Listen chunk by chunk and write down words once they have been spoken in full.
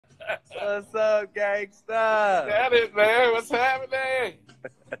What's up, gangsta? That it, man. What's happening?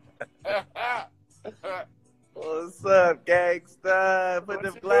 What's up, gangsta? Put What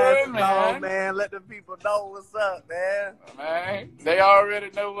them you glasses doing, on, man? man. Let the people know what's up, man. Man, they already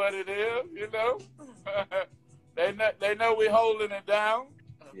know what it is, you know. They know we holding it down.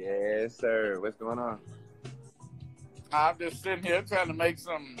 Yes, sir. What's going on? I'm just sitting here trying to make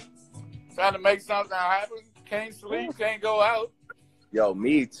something happen. Can't sleep, can't go out. Yo,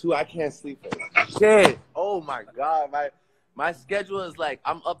 me too. I can't sleep for shit. Oh my god, my schedule is like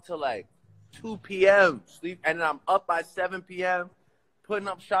I'm up to like 2 p.m. sleep, and then I'm up by 7 p.m. putting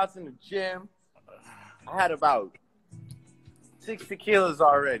up shots in the gym. I had about 6 tequilas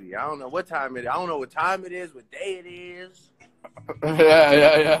already. I don't know what time it is. I don't know what time it is, what day it is.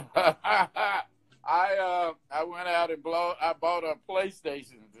 Yeah. I went out and I bought a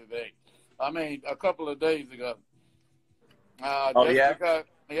PlayStation today. I mean, a couple of days ago.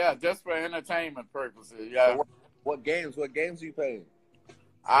 Just for entertainment purposes. Yeah. So what games? What games are you playing?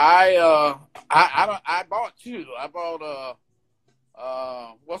 I bought two. I bought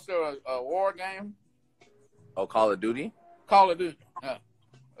what's the war game? Oh, Call of Duty. Call of Duty. Yeah.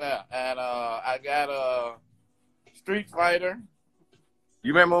 And I got Street Fighter.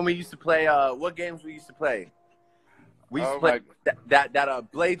 You remember when we used to play? What games we used to play? We used to play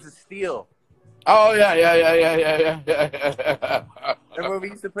that Blades of Steel. Oh yeah. Remember when we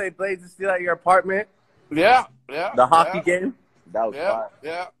used to play Blades of Steel at your apartment? Yeah. The hockey game. That was fun.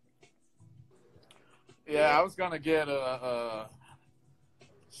 Yeah. I was gonna get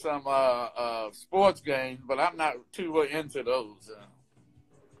some sports games, but I'm not too into those.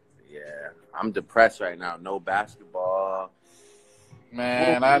 Yeah, I'm depressed right now. No basketball.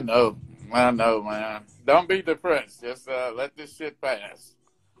 Man, I know, man. Don't be depressed. Just let this shit pass.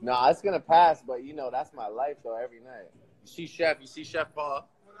 No, it's gonna pass, but you know that's my life though. Every night. You see Chef Paul.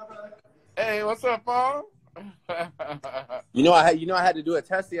 Hey, what's up, Paul? You know I had to do a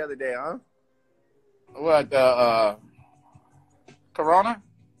test the other day, huh? What? Corona?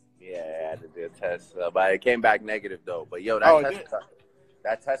 Yeah, I had to do a test, but it came back negative though. But yo,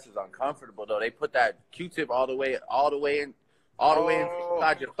 that test is uncomfortable though. They put that Q-tip all the way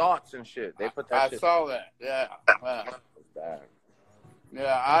inside your thoughts and shit. They put that. I saw that. Yeah. Bad.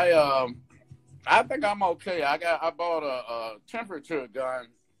 Yeah, I think I'm okay. I bought a temperature gun,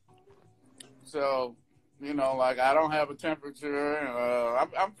 so you know, like I don't have a temperature.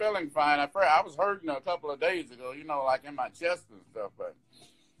 I'm feeling fine. I was hurting a couple of days ago, you know, like in my chest and stuff, but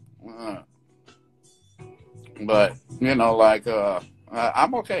you know, like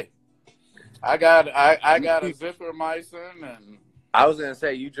I'm okay. I got azithromycin and. I was gonna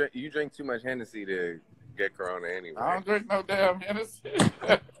say you drink too much Hennessy to get corona anyway. I don't drink no damn Hennessy.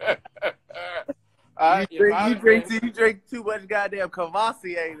 You drink too much goddamn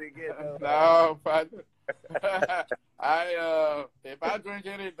Cavassier to get no. If I drink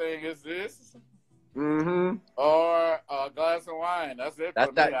anything, it's this. Mm-hmm. Or a glass of wine. That's it.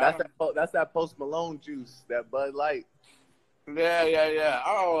 That's that Post Malone juice, that Bud Light. Yeah.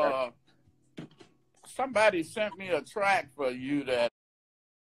 Oh, somebody sent me a track for you that.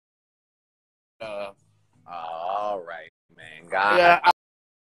 All right, man. God. Yeah.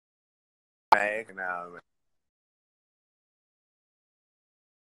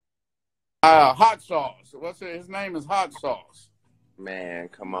 Hot Sauce. His name is Hot Sauce. Man,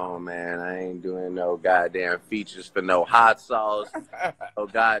 come on, man. I ain't doing no goddamn features for no hot sauce, no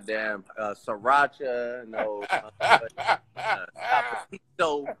goddamn sriracha, no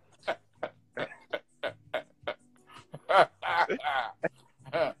Tapatito.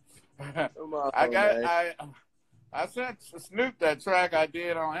 Come on, I sent Snoop that track I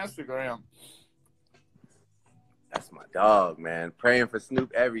did on Instagram. That's my dog, man. Praying for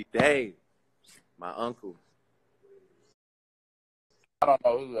Snoop every day. My uncle. I don't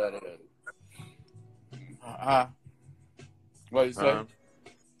know who that is. What you say?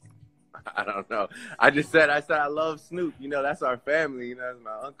 I don't know. I said I love Snoop. You know, that's our family. You know, that's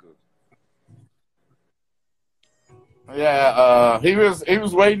my uncle. Yeah, he was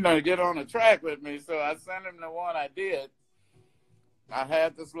waiting to get on the track with me, so I sent him the one I did. I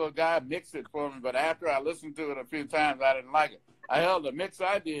had this little guy mix it for me, but after I listened to it a few times, I didn't like it. The mix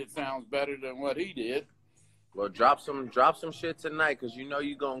I did sounds better than what he did. Well, drop some shit tonight, because you know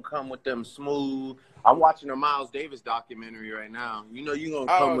you going to come with them smooth. I'm watching a Miles Davis documentary right now. You know you going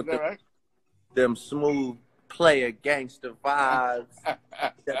to come with them smooth player gangster vibes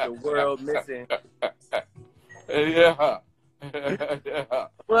that the world missing. Yeah.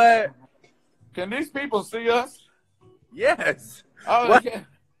 What? Can these people see us? Yes. Oh, what? Okay.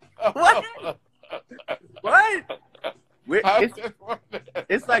 What? What?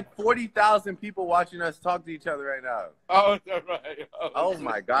 It's like 40,000 people watching us talk to each other right now. Oh, that's right. Oh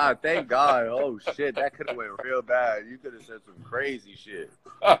my God! Thank God. Oh shit, that could have went real bad. You could have said some crazy shit.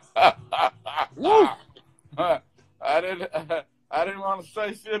 Woo! I didn't want to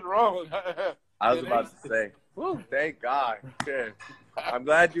say shit wrong. I was about to say, woo, thank God. Shit. I'm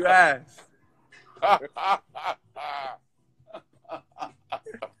glad you asked. I'm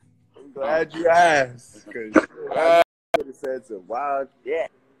glad you asked. Because I could have said some wild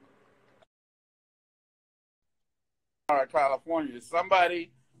shit. California,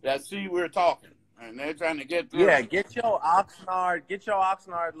 somebody that see we're talking and they're trying to get through. Yeah, get your Oxnard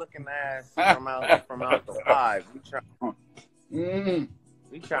looking ass from out the hive. We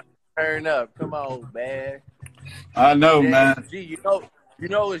trying to turn up. Come on, man. I know, man. Gee, you know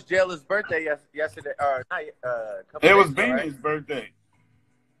it was Jayla's birthday yesterday, or not? It was Beanie's birthday.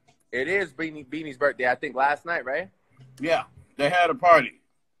 It is Beanie's birthday. I think last night, right? Yeah, they had a party.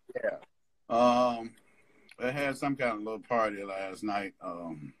 Yeah. They had some kind of little party last night.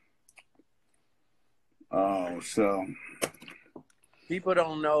 So people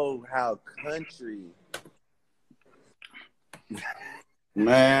don't know how country.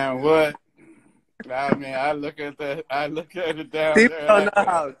 Man, what? I mean, I look at it down people there. People don't know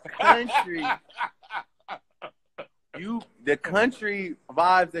how country. The country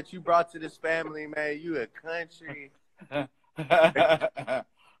vibes that you brought to this family, man. You a country.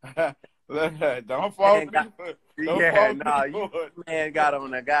 Don't fall you man got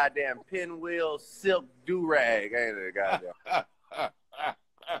on a goddamn pinwheel silk do-rag, ain't it, goddamn?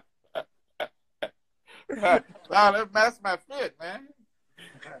 Wow, that's my fit, man.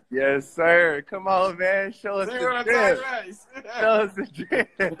 Yes, sir. Come on, man. Show us the drip. Show us the drip.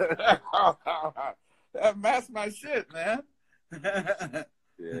 That's my shit, man.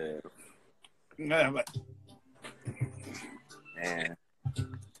 Yeah. Man.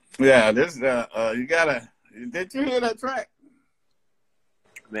 Yeah, this you gotta. Did you hear that track?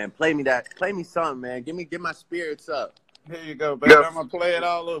 Man, play me something, man. Get my spirits up. Here you go, baby. I'm gonna play it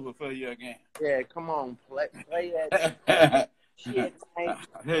all over for you again. Yeah, come on, play that shit, man.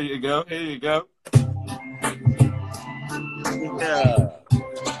 Here you go. Yeah.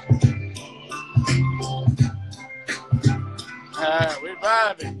 We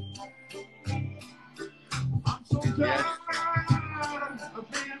vibing. I'm so tired of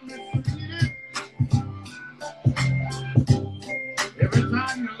being mistreated. Every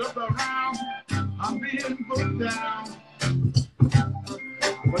time you look around, I'm being put down.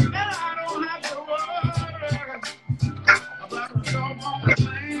 But now I don't have to worry about a doggone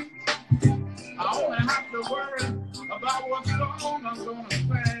thing. I only have to worry about what song I'm gonna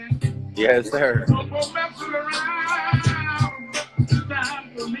sing. Yes, sir. No more messing around. It's time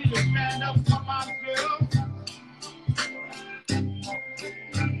for me to stand up for myself.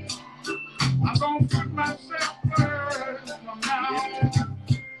 I'm gonna put myself first from now on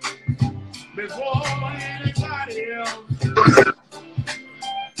before anybody else.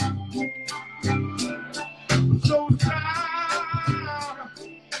 So tired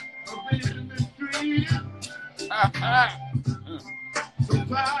of being mistreated. So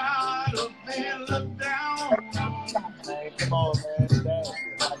tired of being looked down on. Hey, come on, man.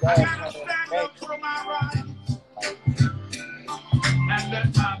 I gotta stand up for my rights and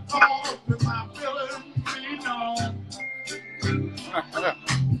let my thoughts and my feelings be known.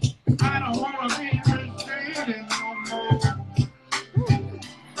 I don't wanna be mistreated no more.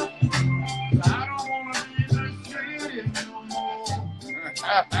 I don't wanna be mistreated no more.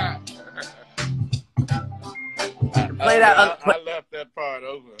 Play that. I left that part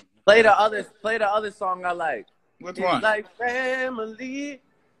over. Play the other song I like. Which It's one? like family.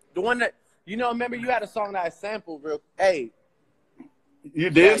 The one that remember you had a song that I sampled real. Hey, You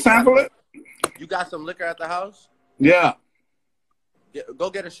did sample it? you got some liquor at the house? Yeah. Go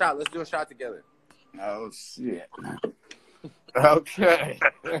get a shot. Let's do a shot together. Oh shit. Okay.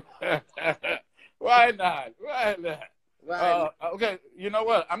 Why not? Right. Okay, you know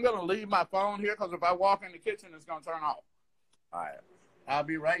what? I'm gonna leave my phone here because if I walk in the kitchen, it's gonna turn off. All right. I'll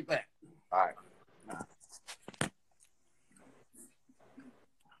be right back. All right.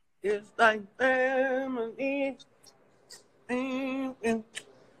 It's like family.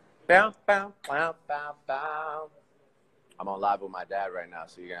 Bow, bow, bow, bow, bow. I'm on live with my dad right now,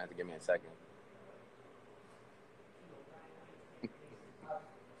 so you're gonna have to give me a second.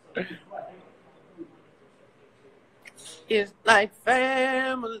 It's like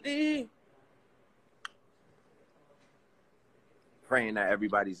family. Praying that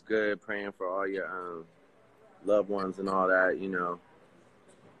everybody's good, praying for all your loved ones and all that,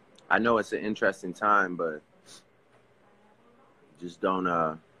 I know it's an interesting time, but just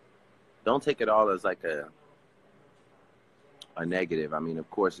don't take it all as like a negative. I mean, of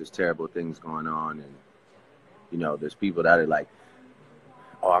course, there's terrible things going on, and you know, there's people that are like,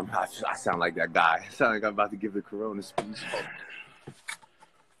 oh, I sound like that guy. I sound like I'm about to give the Corona speech.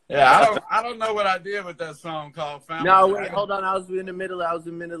 Yeah, I don't know what I did with that song called Family. No, wait, hold on. I was in the middle of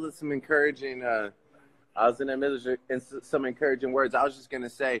some encouraging. Some encouraging words. I was just gonna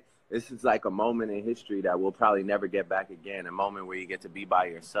say, this is like a moment in history that we'll probably never get back again. A moment where you get to be by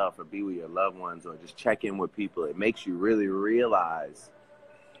yourself or be with your loved ones or just check in with people. It makes you really realize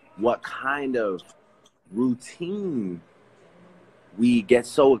what kind of routine we get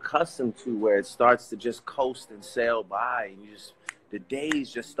so accustomed to, where it starts to just coast and sail by, and the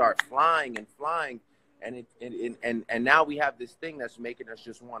days just start flying and flying. And now we have this thing that's making us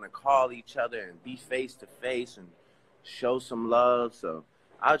just want to call each other and be face to face and show some love. So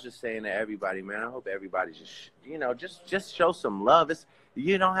I was just saying to everybody, man, I hope everybody just show some love.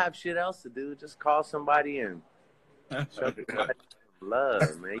 You don't have shit else to do. Just call somebody and show somebody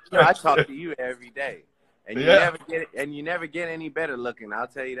love, man. You know, I talk to you every day, and you never get any better looking. I'll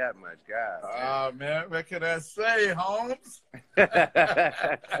tell you that much, God. Oh man, what can I say, Holmes?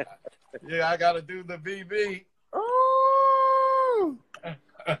 Yeah, I gotta do the BB. Ooh.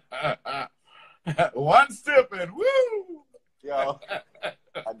 One step and woo. Yo,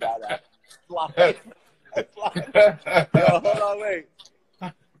 I got that. Slide. Yo, hold on, wait.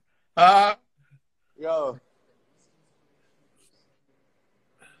 Yo.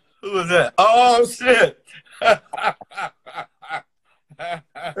 Who was that? Oh, shit.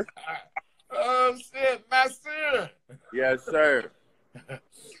 Oh, shit. Nasir. Yes, sir.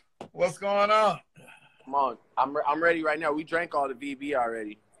 What's going on? Come on. I'm ready right now. We drank all the VB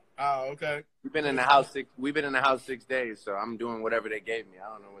already. Oh, okay. We've been in the house 6 days, so I'm doing whatever they gave me. I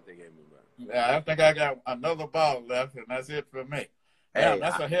don't know what they gave me, but yeah, I think I got another bottle left, and that's it for me. Damn,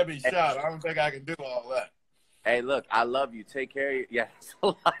 that's a heavy shot. I don't think I can do all that. Hey, look, I love you. Take care of you. Yeah, it's a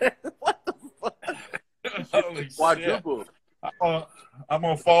lot. What the fuck? Holy Quadruple. shit. I'm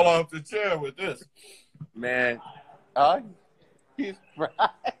going to fall off the chair with this. Man. He's right.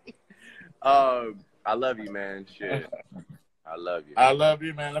 I love you, man. Shit. I love you. I love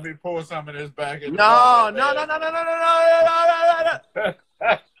you, man. Let me pour some of this back in. No. I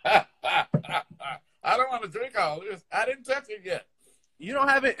don't want to drink all this. I didn't touch it yet. You don't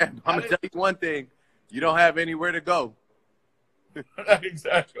have it. I'm going to tell you one thing. You don't have anywhere to go.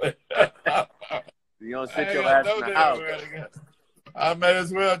 Exactly. You don't sit your ass in the house. I may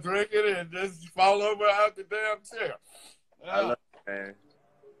as well drink it and just fall over out the damn chair. I love you, man.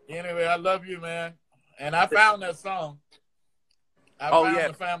 Anyway, I love you, man. And I found that song. I found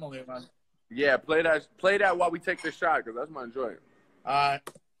the family, man. Yeah, play that while we take this shot, because that's my joint. All right.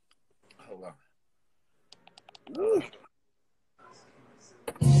 Hold on. Woo.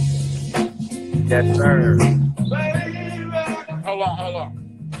 Yes, sir. Hold on.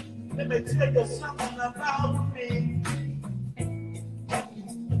 Let me tell you something about me.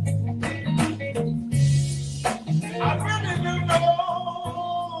 I really do know.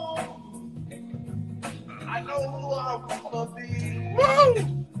 I know who I wanna be. Woo!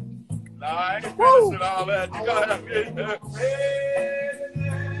 No, I ain't finishing all that. You gotta have me.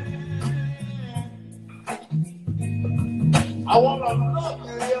 I wanna love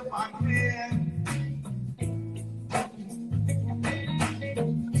you if I can.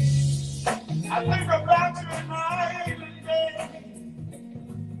 I think about you night and day.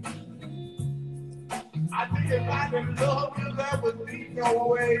 I think if I could love you, there would be no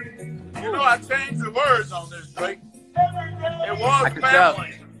way. You know, I changed the words on this, Drake. Every day. It was can tell.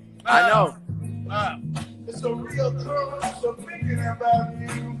 family. I know. It's a real curse of thinking about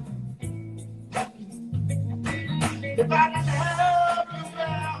you. If I can have you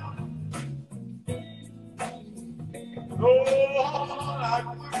now, oh, I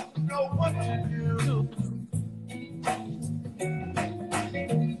wouldn't know what to do.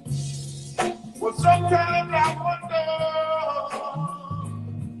 Well, sometimes I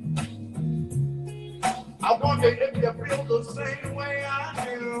wonder if you feel the same way I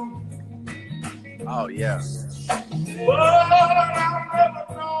do. Oh, yeah. But I'll never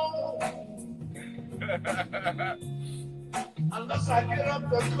know unless I get up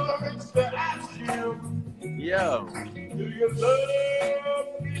the courage to ask you. Yo. Do you love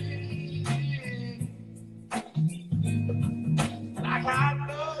me like I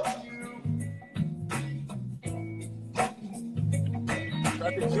love you? Do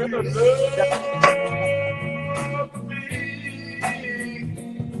you love me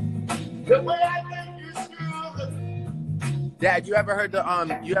the way I think you should? Dad, you ever heard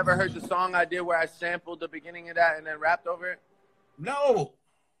the song I did where I sampled the beginning of that and then rapped over it? No.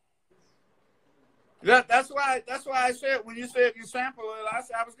 That's why I said when you said you sample it, I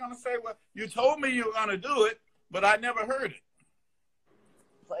was gonna say, well, you told me you were gonna do it, but I never heard it.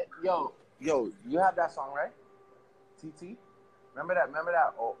 Yo, you have that song, right? TT? Remember that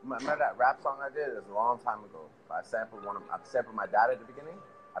rap song I did? It was a long time ago. I sampled my dad at the beginning.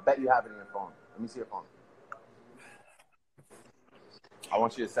 I bet you have it in your phone. Let me see your phone. I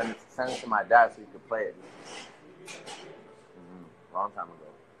want you to send it to my dad so you can play it. Long time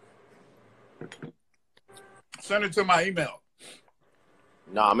ago. Send it to my email.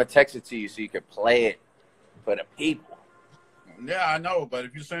 No, I'm gonna text it to you so you can play it for the people. Yeah, I know, but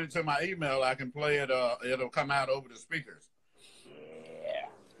if you send it to my email, I can play it. It'll come out over the speakers. Yeah.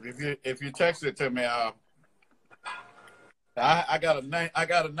 If you text it to me, I got a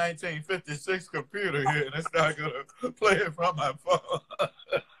 1956 computer here, and it's not gonna play it from my phone.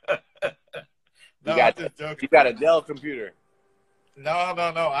 No, I'm just joking. You got a Dell computer. No.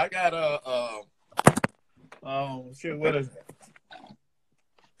 I got shit. What is it?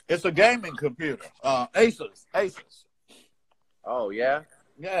 It's a gaming computer. Asus. Oh yeah.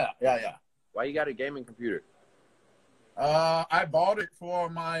 Yeah. Why you got a gaming computer? I bought it for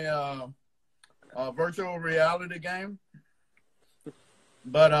my virtual reality game,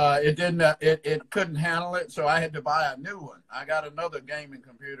 but it didn't. It couldn't handle it, so I had to buy a new one. I got another gaming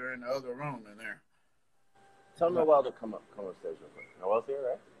computer in the other room in there. Tell Noel to come upstairs real quick. Noel's here,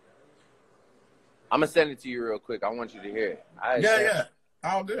 right? I'm gonna send it to you real quick. I want you to hear it. Yeah.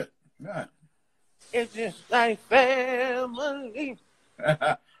 All good. Yeah. It's just like family.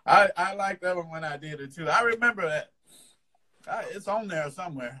 I like that one when I did it too. I remember that. It's on there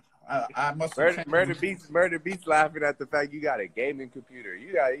somewhere. I must have Murder Beats laughing at the fact you got a gaming computer.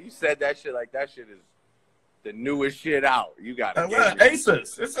 You said that shit like that shit is the newest shit out. You got a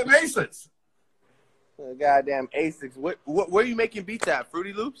Asus. It's an Asus. Goddamn Asus. What where are you making beats at?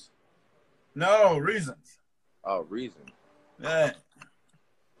 Fruity Loops? No, Reasons. Oh, Reason. Yeah.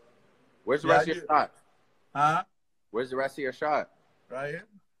 Where's the rest of your shot? Huh? Where's the rest of your shot? Right here.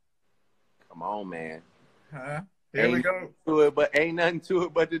 Come on, man. Huh? Here we go. Ain't nothing to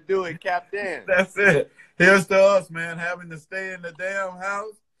it but to do it, Captain. That's it. Here's to us, man, having to stay in the damn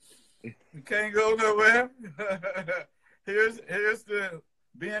house. You can't go nowhere. here's to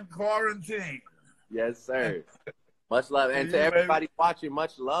being quarantined. Yes, sir. Much love. And to everybody watching,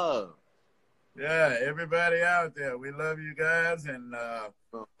 much love. Yeah, everybody out there, we love you guys, and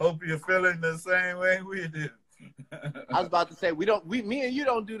hope you're feeling the same way we do. I was about to say me and you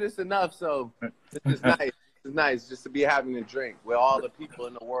don't do this enough, so this is nice. It's nice just to be having a drink with all the people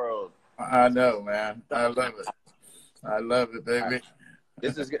in the world. I know, man. I love it. I love it, baby.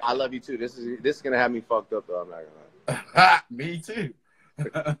 I love you too. This is gonna have me fucked up though. I'm not gonna lie. Me too.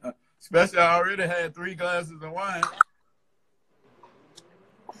 Especially I already had 3 glasses of wine.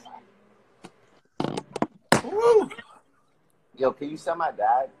 Woo! Yo, can you send my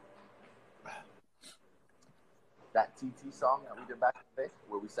dad that TT song that we did back in the day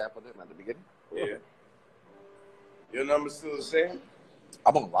where we sampled it at the beginning? Yeah. Your number's still the same?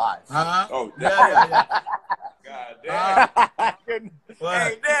 I'm on live. Uh-huh. Oh, yeah. God damn.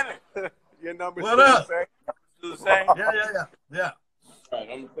 Hey, Dennis. Your number's What still up? the same? Still the same? Yeah. All right, I'm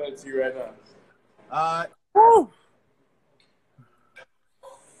going to send it to you right now. All right. Woo!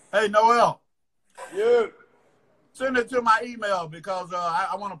 Hey, Noel. Yeah. Send it to my email because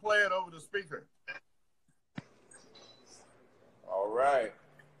I want to play it over the speaker. All right.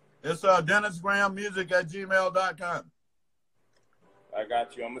 It's DennisGrahamMusic@gmail.com. I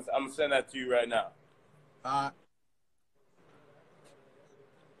got you. I'm gonna send that to you right now.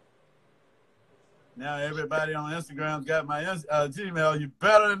 Now everybody on Instagram's got my Gmail. You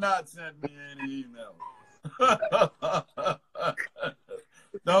better not send me any email.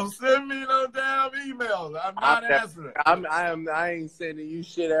 Don't send me no damn emails. I'm not answering. I ain't sending you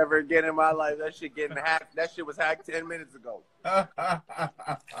shit ever again in my life. That shit getting hacked. That shit was hacked 10 minutes ago. That's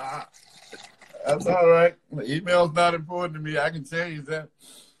all right. The email's not important to me. I can tell you that.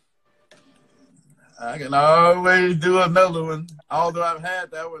 I can always do another one. Although I've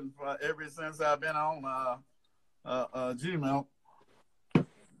had that one ever since I've been on Gmail.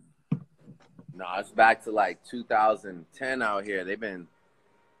 No, it's back to like 2010 out here. They've been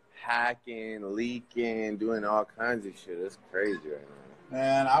hacking, leaking, doing all kinds of shit. It's crazy right now.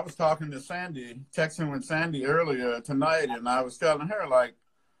 And I was talking to Sandy, texting with Sandy earlier tonight, and I was telling her, like,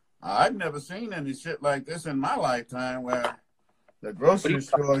 I've never seen any shit like this in my lifetime where the grocery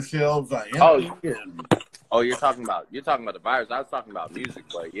store shelves are empty. Oh, you're talking about the virus. I was talking about music,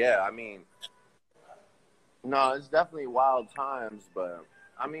 but yeah, I mean, no, it's definitely wild times, but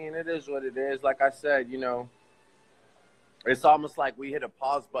I mean, it is what it is. Like I said, you know, It's almost like we hit a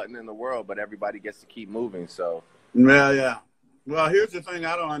pause button in the world, but everybody gets to keep moving. So, Yeah. Well, here's the thing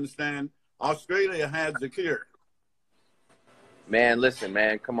I don't understand. Australia has the cure. man, listen,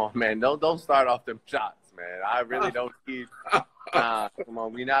 man, come on, man. Don't start off them shots, man. I really don't need. Come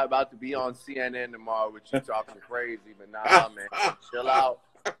on, we're not about to be on CNN tomorrow with you talking crazy, but nah, man, chill out.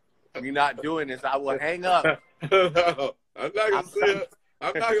 We're not doing this. I will hang up. No, I'm not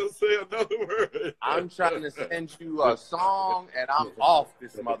gonna say another word. I'm trying to send you a song, and I'm off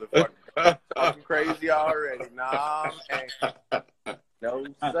this motherfucker. Talking crazy already. Nah, man. No,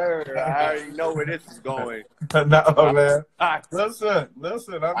 sir. I already know where this is going. No, man. Listen.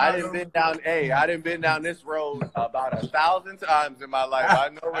 I didn't been down this road about 1,000 times in my life. I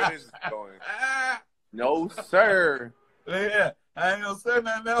know where this is going. No, sir. Yeah, I ain't gonna say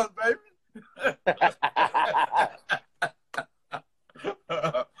nothing else, baby.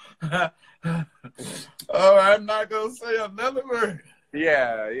 Oh, I'm not gonna say another word.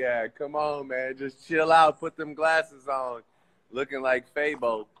 Yeah. Come on, man. Just chill out. Put them glasses on. Looking like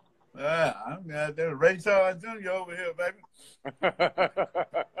Fabo. Yeah, I'm got that Ray Charles Jr. over here, baby.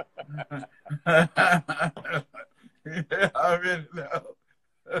 Yeah, I already know.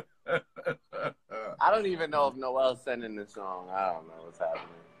 I don't even know if Noel's sending this song. I don't know what's happening.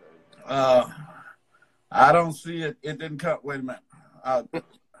 I don't see it. It didn't come. Wait a minute.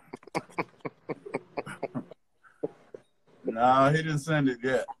 No, he didn't send it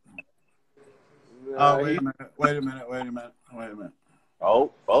yet. Oh, wait a minute.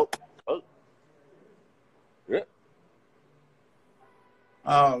 Oh. Yeah.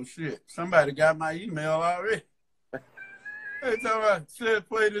 Oh, shit. Somebody got my email already. They talking about, said,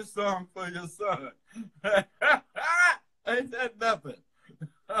 play this song for your son. Ain't that nothing?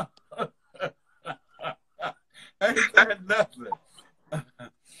 Ain't that nothing?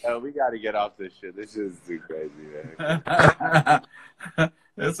 Oh, we got to get off this shit. This is too crazy, man.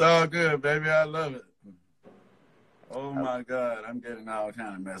 It's all good, baby. I love it. Oh, my God. I'm getting all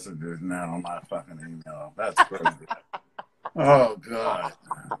kind of messages now on my fucking email. That's crazy. Oh, God.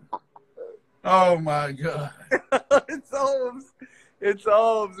 Oh, my God. It's Holmes. It's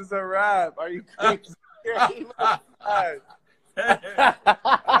Holmes. It's a rap. Are you crazy? Man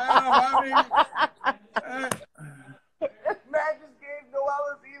just gave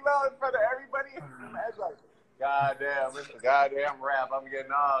Noel's email in front of everybody. Man's like, goddamn, it's a goddamn rap. I'm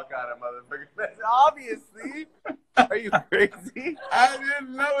getting all kind of motherfuckers. Obviously. Are you crazy? I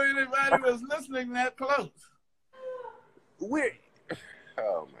didn't know anybody was listening that close. Weird.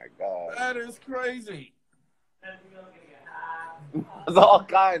 Oh, my God. That is crazy. There's all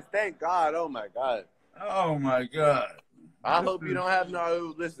kinds. Thank God. Oh, my God. Oh, my God. I hope you don't have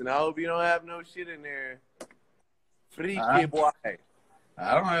no, listen, I hope you don't have no shit in there. Freaky boy.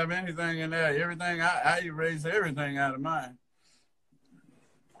 I don't have anything in there. Everything, I erase everything out of mine.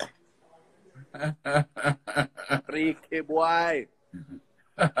 Freaky boy.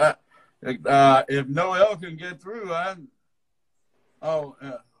 If Noel can get through, who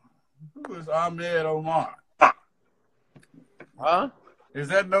is Ahmed Omar? Huh? Is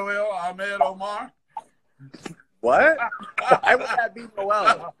that Noel Ahmed Omar? What? Why would that be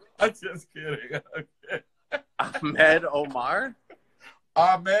Noel? I'm just kidding. Okay. Ahmed Omar?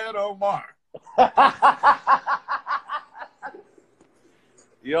 Ahmed Omar.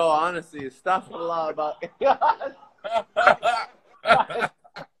 Yo, honestly, stuff a lot about. Yo,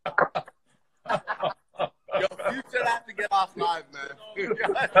 you should have to get off live, man.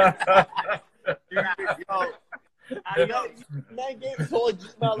 Man gave his whole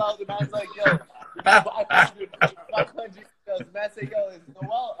Gmail out, and I was like, yo, 500 emails. Man said, yo, is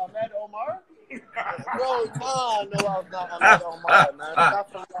Noel Ahmed Omar? Bro, nah, Noel's not Ahmed Omar, man. Stop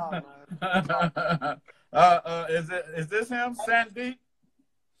for long, man. Is this him, Sandeep?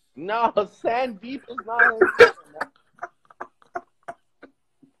 No, Sandeep is not him.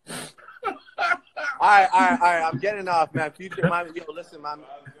 All right. I'm getting off, man. Future, listen, my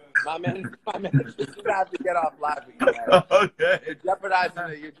man just have to get off live with you, man. Okay. You're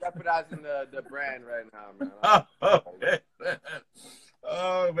jeopardizing the brand right now, man. Okay.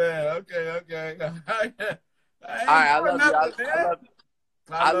 Oh man. Okay. All right,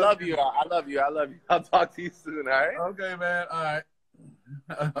 I love you. I'll talk to you soon. All right. Okay, man. All right.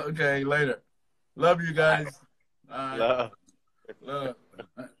 Okay. Later. Love you guys. All right. Love.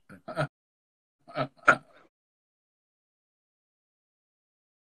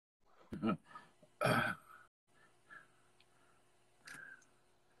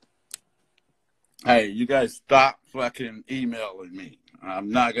 Hey, you guys stop fucking emailing me. I'm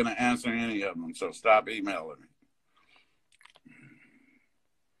not going to answer any of them, so stop emailing me.